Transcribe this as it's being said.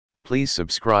Please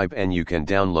subscribe and you can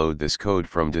download this code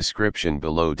from description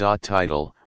below.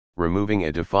 Title: Removing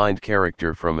a defined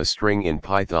character from a string in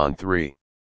Python 3.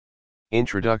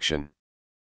 Introduction.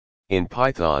 In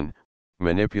Python,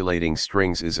 manipulating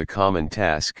strings is a common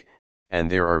task, and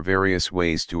there are various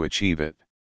ways to achieve it.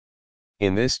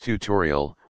 In this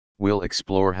tutorial, we'll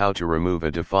explore how to remove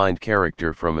a defined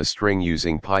character from a string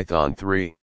using Python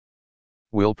 3.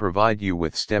 We'll provide you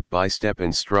with step-by-step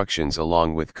instructions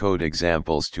along with code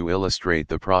examples to illustrate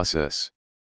the process.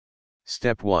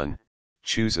 Step 1.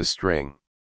 Choose a string.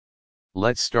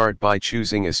 Let's start by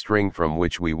choosing a string from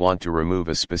which we want to remove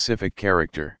a specific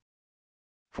character.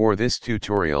 For this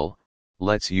tutorial,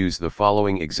 let's use the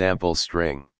following example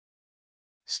string.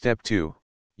 Step 2.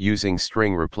 Using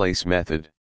str.replace method.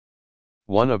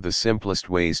 One of the simplest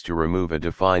ways to remove a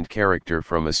defined character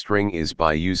from a string is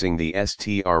by using the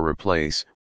str.replace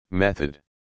method.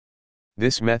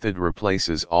 This method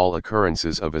replaces all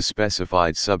occurrences of a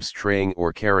specified substring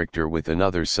or character with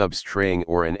another substring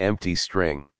or an empty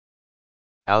string.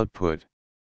 Output.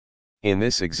 In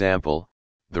this example,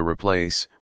 the replace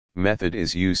method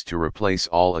is used to replace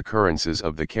all occurrences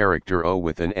of the character O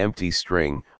with an empty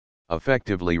string,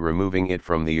 effectively removing it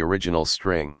from the original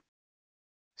string.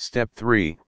 Step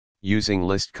 3. Using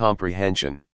list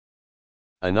comprehension.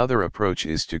 Another approach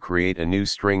is to create a new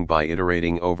string by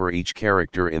iterating over each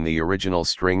character in the original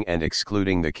string and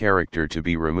excluding the character to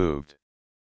be removed.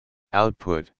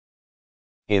 Output.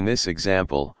 In this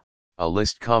example, a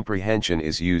list comprehension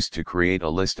is used to create a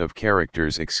list of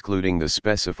characters excluding the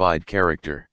specified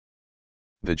character.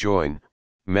 The join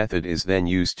method is then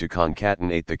used to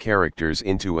concatenate the characters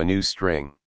into a new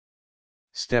string.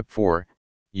 Step 4.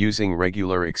 Using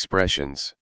regular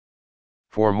expressions.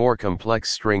 For more complex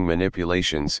string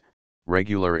manipulations,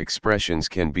 regular expressions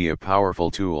can be a powerful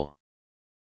tool.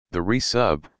 The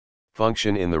resub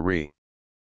function in the